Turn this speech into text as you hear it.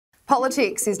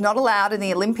Politics is not allowed in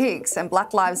the Olympics and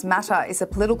Black Lives Matter is a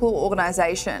political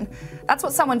organisation. That's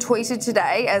what someone tweeted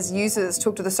today as users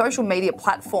took to the social media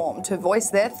platform to voice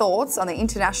their thoughts on the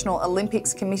International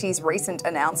Olympics Committee's recent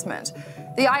announcement.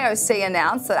 The IOC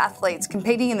announced that athletes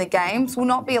competing in the Games will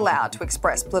not be allowed to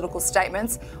express political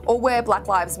statements or wear Black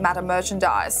Lives Matter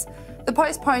merchandise. The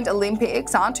postponed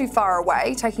Olympics aren't too far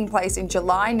away, taking place in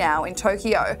July now in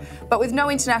Tokyo. But with no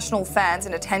international fans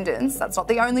in attendance, that's not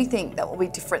the only thing that will be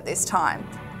different this time.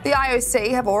 The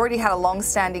IOC have already had a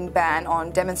long-standing ban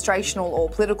on demonstrational or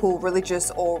political,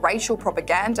 religious or racial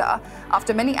propaganda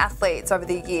after many athletes over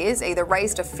the years either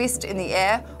raised a fist in the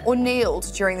air or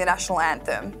kneeled during the national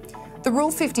anthem. The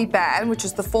Rule 50 ban, which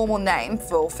is the formal name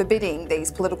for forbidding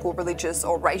these political, religious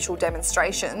or racial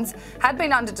demonstrations, had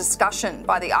been under discussion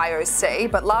by the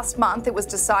IOC, but last month it was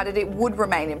decided it would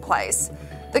remain in place.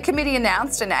 The committee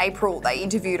announced in April they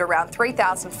interviewed around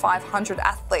 3,500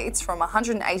 athletes from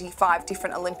 185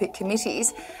 different Olympic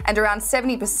committees, and around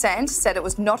 70% said it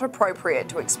was not appropriate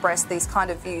to express these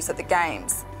kind of views at the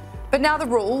Games. But now the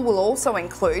rule will also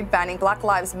include banning Black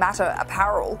Lives Matter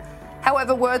apparel.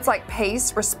 However, words like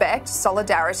peace, respect,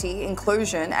 solidarity,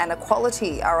 inclusion and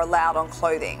equality are allowed on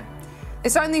clothing.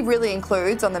 This only really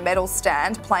includes on the medal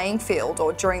stand, playing field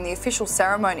or during the official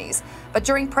ceremonies, but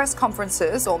during press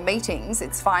conferences or meetings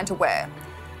it's fine to wear.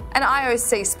 An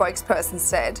IOC spokesperson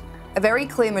said, "A very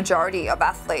clear majority of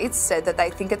athletes said that they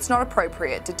think it's not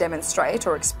appropriate to demonstrate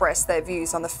or express their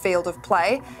views on the field of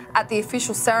play, at the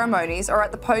official ceremonies or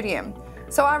at the podium.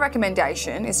 So our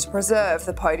recommendation is to preserve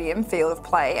the podium, field of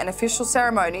play and official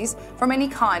ceremonies from any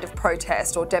kind of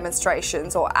protest or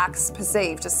demonstrations or acts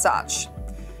perceived as such."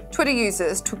 Twitter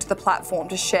users took to the platform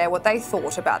to share what they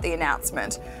thought about the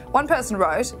announcement. One person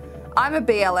wrote, "I'm a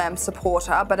BLM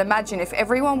supporter, but imagine if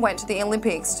everyone went to the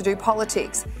Olympics to do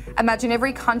politics. Imagine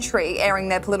every country airing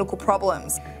their political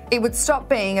problems. It would stop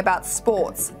being about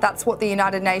sports. That's what the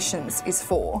United Nations is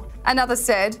for." Another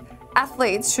said,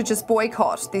 "Athletes should just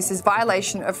boycott. This is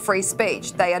violation of free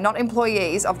speech. They are not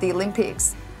employees of the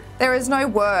Olympics." There is no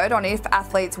word on if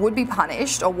athletes would be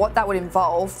punished or what that would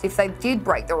involve if they did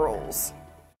break the rules.